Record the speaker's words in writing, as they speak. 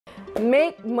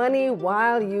Make money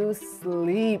while you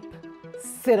sleep.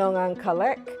 Sit down and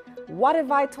collect. What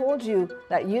if I told you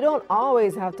that you don't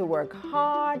always have to work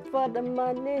hard for the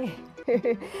money?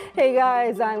 Hey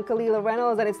guys, I'm Kalilah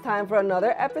Reynolds, and it's time for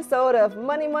another episode of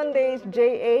Money Mondays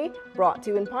JA, brought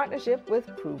to you in partnership with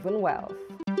Proven Wealth.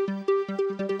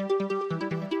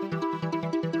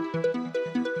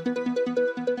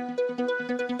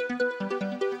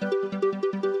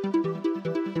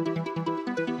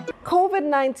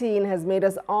 COVID-19 has made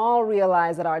us all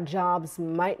realize that our jobs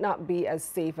might not be as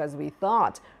safe as we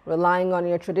thought. Relying on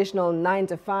your traditional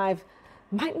 9-to-5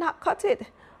 might not cut it.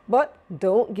 But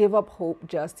don't give up hope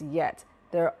just yet.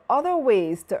 There are other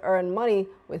ways to earn money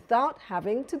without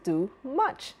having to do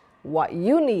much. What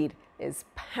you need is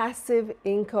passive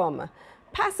income.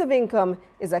 Passive income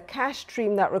is a cash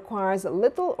stream that requires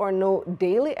little or no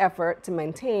daily effort to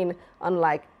maintain,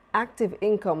 unlike active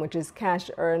income, which is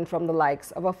cash earned from the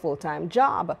likes of a full-time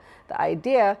job. The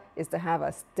idea is to have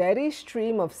a steady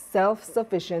stream of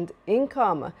self-sufficient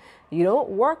income. You don't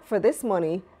work for this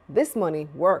money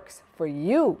works for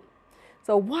you.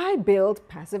 So why build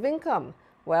passive income?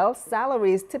 Well,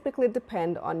 salaries typically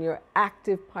depend on your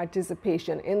active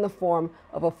participation in the form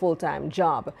of a full-time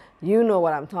job. You know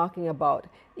what I'm talking about.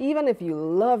 Even if you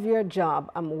love your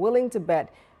job, I'm willing to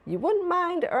bet you wouldn't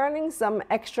mind earning some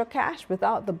extra cash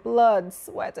without the blood,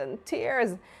 sweat, and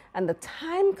tears and the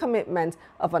time commitment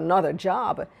of another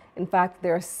job. In fact,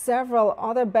 there are several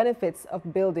other benefits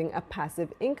of building a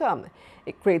passive income.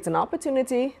 It creates an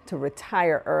opportunity to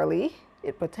retire early.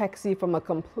 It protects you from a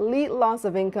complete loss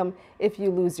of income if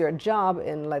you lose your job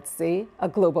in, let's say, a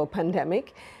global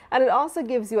pandemic. And it also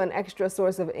gives you an extra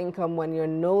source of income when you're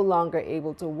no longer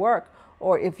able to work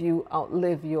or if you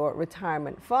outlive your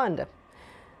retirement fund.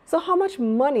 So how much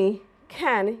money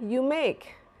can you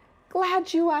make?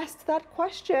 Glad you asked that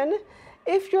question.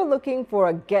 If you're looking for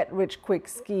a get-rich-quick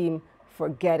scheme,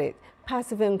 forget it.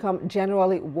 Passive income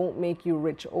generally won't make you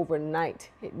rich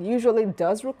overnight. It usually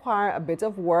does require a bit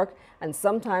of work and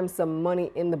sometimes some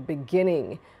money in the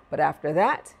beginning. But after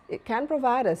that, it can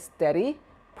provide a steady,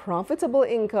 profitable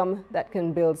income that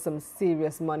can build some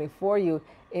serious money for you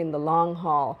in the long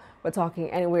haul. We're talking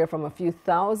anywhere from a few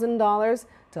 $1,000s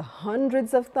to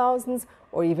hundreds of thousands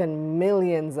or even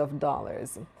millions of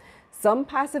dollars. Some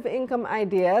passive income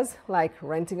ideas, like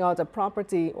renting out a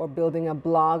property or building a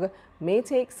blog, may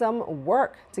take some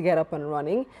work to get up and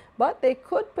running, but they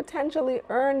could potentially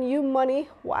earn you money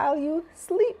while you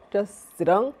sleep. Just sit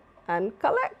down and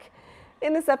collect.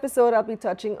 In this episode, I'll be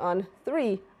touching on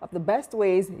 3 of the best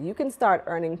ways you can start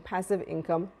earning passive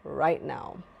income right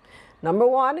now. Number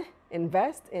 1,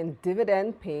 invest in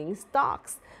dividend-paying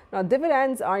stocks. Now,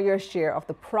 dividends are your share of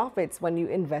the profits when you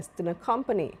invest in a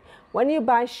company. When you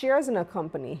buy shares in a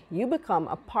company, you become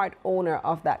a part owner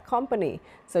of that company.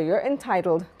 So you're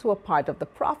entitled to a part of the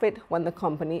profit when the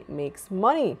company makes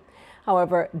money.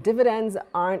 However, dividends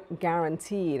aren't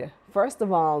guaranteed. First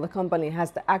of all, the company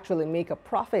has to actually make a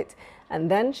profit,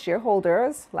 and then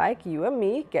shareholders like you and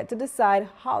me get to decide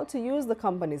how to use the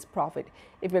company's profit.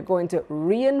 If you're going to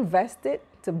reinvest it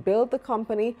to build the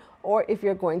company, or if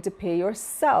you're going to pay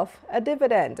yourself a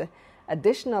dividend.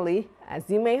 Additionally, as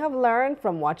you may have learned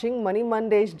from watching Money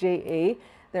Mondays JA,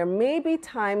 there may be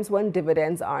times when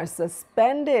dividends are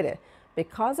suspended.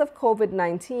 Because of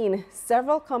COVID-19,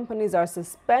 several companies are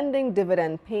suspending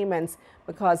dividend payments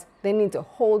because they need to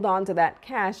hold on to that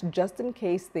cash just in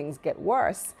case things get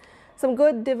worse. Some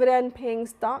good dividend-paying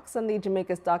stocks on the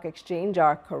Jamaica Stock Exchange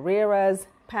are Carreras,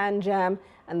 Panjam,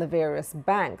 and the various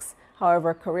banks.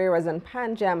 However, Carreras and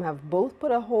Panjam have both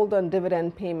put a hold on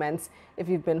dividend payments. If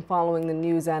you've been following the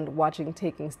news and watching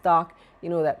Taking Stock, you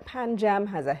know that Panjam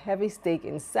has a heavy stake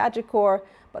in Sagicor,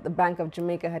 but the Bank of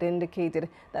Jamaica had indicated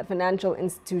that financial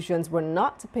institutions were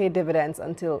not to pay dividends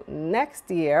until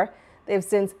next year. They've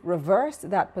since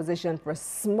reversed that position for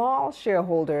small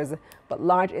shareholders, but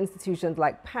large institutions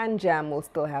like Panjam will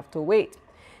still have to wait.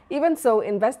 Even so,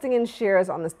 investing in shares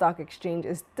on the stock exchange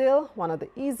is still one of the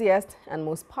easiest and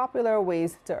most popular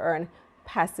ways to earn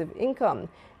passive income.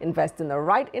 Invest in the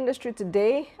right industry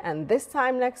today, and this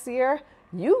time next year,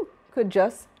 you could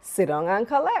just sit down and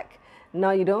collect.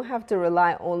 Now, you don't have to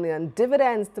rely only on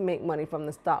dividends to make money from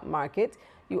the stock market.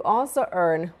 You also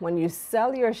earn when you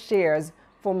sell your shares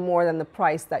for more than the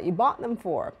price that you bought them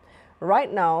for.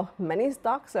 Right now, many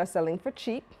stocks are selling for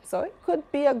cheap, so it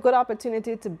could be a good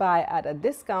opportunity to buy at a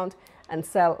discount and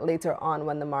sell later on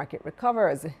when the market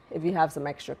recovers. If you have some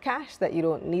extra cash that you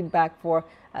don't need back for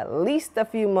at least a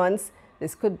few months,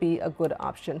 this could be a good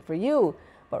option for you.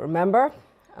 But remember,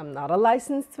 I'm not a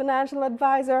licensed financial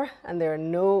advisor, and there are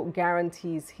no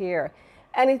guarantees here.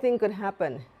 Anything could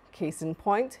happen. Case in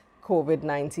point,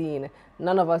 COVID-19.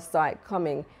 None of us saw it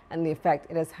coming and the effect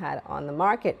it has had on the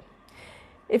market.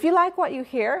 If you like what you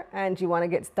hear and you want to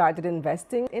get started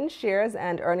investing in shares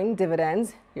and earning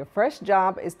dividends, your first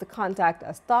job is to contact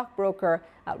a stockbroker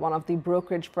at one of the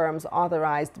brokerage firms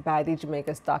authorized by the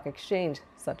Jamaica Stock Exchange,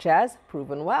 such as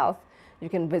Proven Wealth. You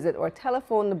can visit or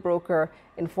telephone the broker,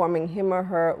 informing him or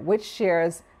her which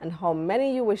shares and how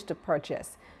many you wish to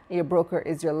purchase. Your broker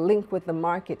is your link with the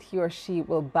market. He or she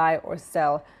will buy or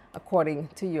sell according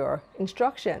to your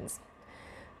instructions.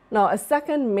 Now, a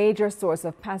second major source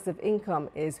of passive income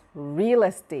is real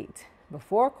estate.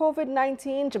 Before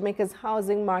COVID-19, Jamaica's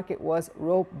housing market was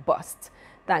robust,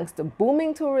 thanks to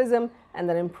booming tourism and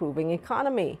an improving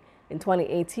economy. In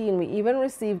 2018, we even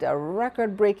received a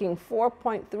record-breaking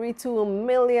 4.32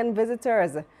 million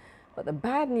visitors. But the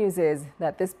bad news is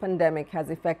that this pandemic has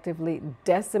effectively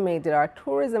decimated our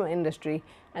tourism industry,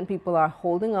 and people are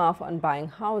holding off on buying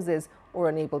houses or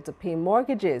unable to pay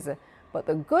mortgages. But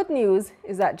the good news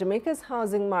is that Jamaica's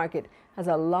housing market has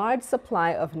a large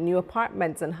supply of new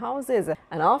apartments and houses,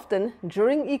 and often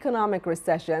during economic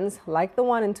recessions like the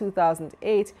one in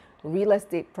 2008, real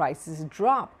estate prices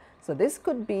drop. So this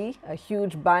could be a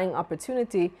huge buying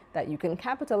opportunity that you can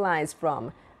capitalize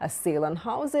from, a sale on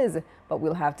houses. But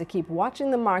we'll have to keep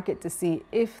watching the market to see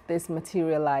if this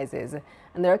materializes.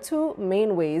 And there are two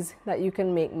main ways that you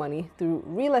can make money through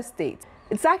real estate.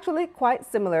 It's actually quite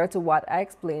similar to what I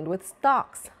explained with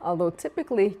stocks, although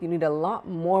typically you need a lot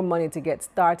more money to get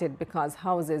started because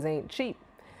houses ain't cheap.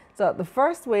 So the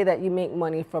first way that you make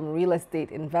money from real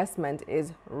estate investment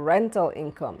is rental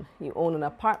income. You own an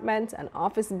apartment, an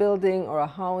office building, or a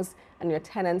house, and your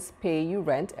tenants pay you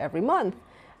rent every month.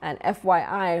 And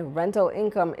FYI, rental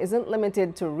income isn't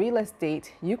limited to real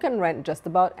estate. You can rent just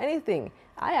about anything.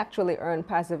 I actually earn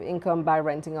passive income by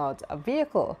renting out a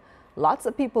vehicle. Lots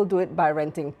of people do it by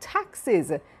renting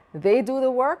taxis. They do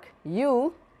the work,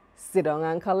 you sit down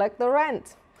and collect the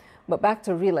rent. But back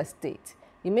to real estate.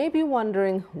 You may be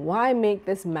wondering, why make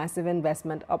this massive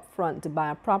investment up front to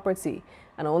buy a property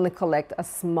and only collect a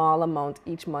small amount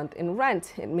each month in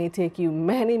rent? It may take you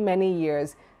many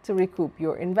years to recoup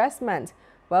your investment.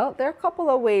 Well, there are a couple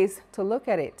of ways to look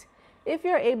at it. If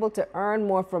you're able to earn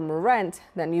more from rent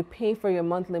than you pay for your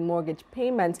monthly mortgage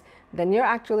payment, then you're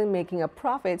actually making a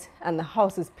profit and the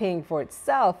house is paying for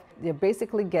itself. You're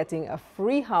basically getting a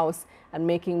free house and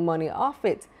making money off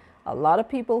it. A lot of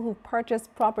people who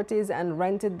purchased properties and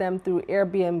rented them through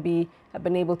Airbnb have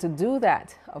been able to do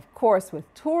that. Of course,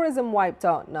 with tourism wiped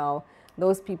out now,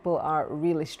 those people are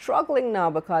really struggling now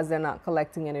because they're not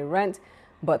collecting any rent,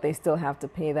 but they still have to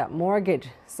pay that mortgage.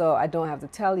 So I don't have to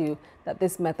tell you that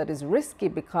this method is risky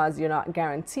because you're not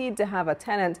guaranteed to have a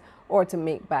tenant or to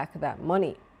make back that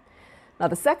money. Now,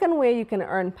 the second way you can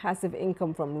earn passive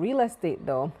income from real estate,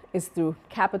 though, is through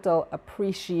capital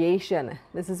appreciation.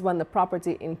 This is when the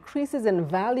property increases in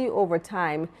value over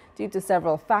time due to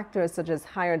several factors such as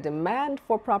higher demand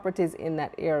for properties in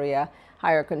that area,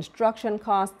 higher construction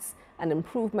costs, and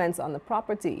improvements on the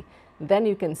property. Then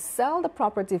you can sell the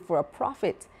property for a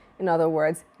profit. In other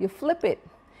words, you flip it.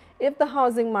 If the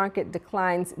housing market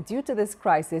declines due to this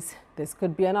crisis, this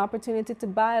could be an opportunity to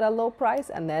buy at a low price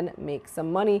and then make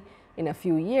some money in a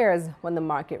few years when the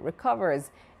market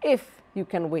recovers, if you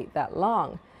can wait that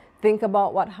long. Think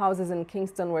about what houses in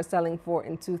Kingston were selling for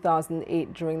in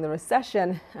 2008 during the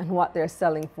recession and what they're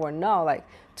selling for now, like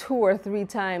 2 or 3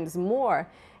 times more.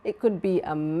 It could be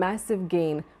a massive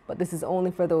gain, but this is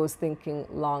only for those thinking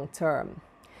long term.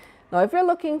 Now, if you're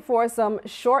looking for some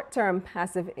short-term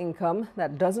passive income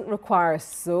that doesn't require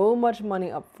so much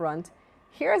money up front,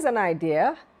 here's an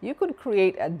idea. You could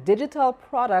create a digital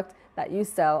product that you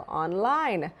sell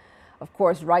online. Of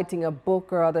course, writing a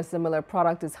book or other similar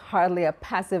product is hardly a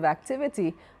passive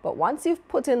activity, but once you've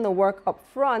put in the work up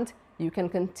front, you can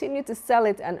continue to sell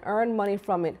it and earn money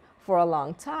from it for a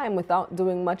long time without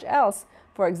doing much else.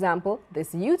 For example,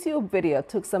 this YouTube video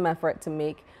took some effort to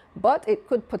make, but it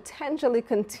could potentially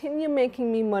continue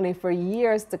making me money for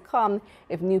years to come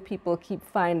if new people keep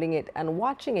finding it and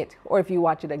watching it, or if you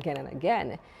watch it again and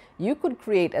again. You could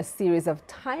create a series of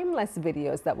timeless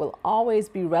videos that will always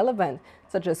be relevant,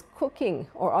 such as cooking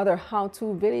or other how-to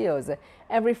videos.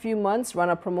 Every few months, run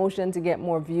a promotion to get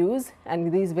more views,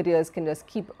 and these videos can just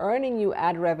keep earning you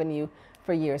ad revenue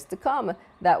for years to come.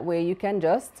 That way you can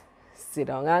just sit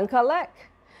down and collect.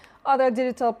 Other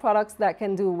digital products that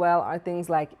can do well are things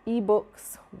like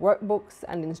ebooks, workbooks,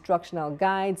 and instructional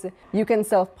guides. You can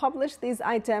self-publish these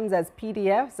items as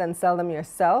PDFs and sell them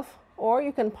yourself, or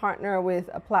you can partner with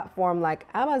a platform like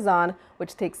Amazon,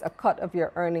 which takes a cut of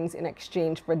your earnings in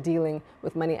exchange for dealing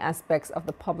with many aspects of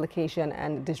the publication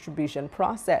and distribution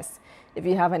process. If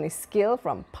you have any skill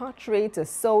from pottery to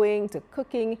sewing to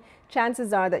cooking,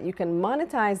 chances are that you can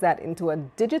monetize that into a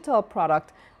digital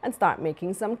product and start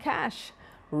making some cash.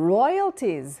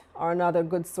 Royalties are another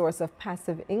good source of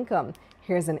passive income.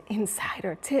 Here's an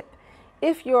insider tip.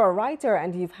 If you're a writer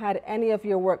and you've had any of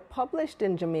your work published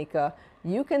in Jamaica,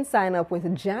 you can sign up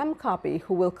with Jam Copy,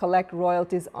 who will collect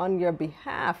royalties on your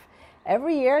behalf.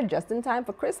 Every year, just in time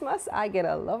for Christmas, I get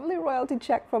a lovely royalty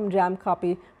check from Jam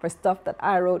Copy for stuff that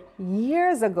I wrote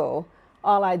years ago.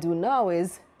 All I do now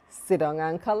is sit down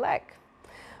and collect.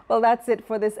 Well, that's it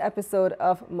for this episode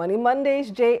of Money Mondays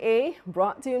JA,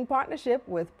 brought to you in partnership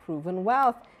with Proven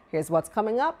Wealth. Here's what's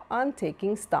coming up on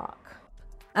Taking Stock.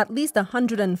 At least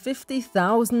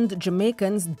 150,000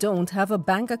 Jamaicans don't have a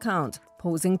bank account,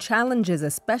 posing challenges,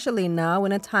 especially now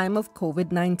in a time of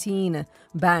COVID-19.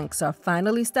 Banks are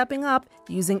finally stepping up,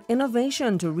 using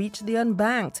innovation to reach the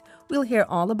unbanked. We'll hear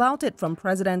all about it from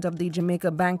President of the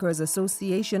Jamaica Bankers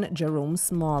Association, Jerome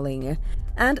Smalling.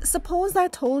 And suppose I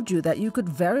told you that you could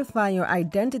verify your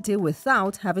identity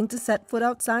without having to set foot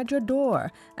outside your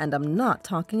door. And I'm not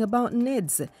talking about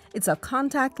NIDS. It's a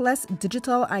contactless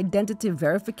digital identity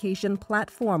verification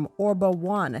platform, Orba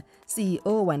One.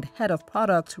 CEO and Head of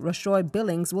Product, Rashoy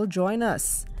Billings, will join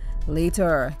us.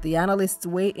 Later, the analysts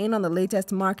weigh in on the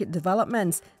latest market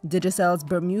developments. Digicel's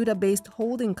Bermuda-based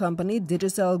holding company,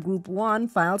 Digicel Group One,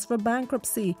 files for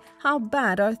bankruptcy. How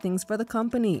bad are things for the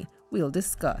company? We'll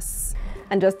discuss.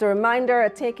 And just a reminder,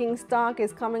 Taking Stock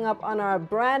is coming up on our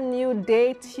brand new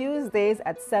day, Tuesdays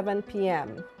at 7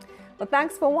 p.m. Well,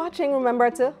 thanks for watching. Remember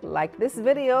to like this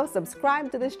video,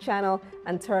 subscribe to this channel,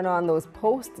 and turn on those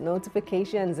post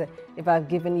notifications. If I've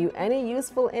given you any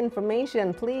useful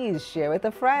information, please share with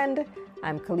a friend.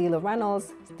 I'm Kalilah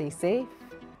Reynolds. Stay safe.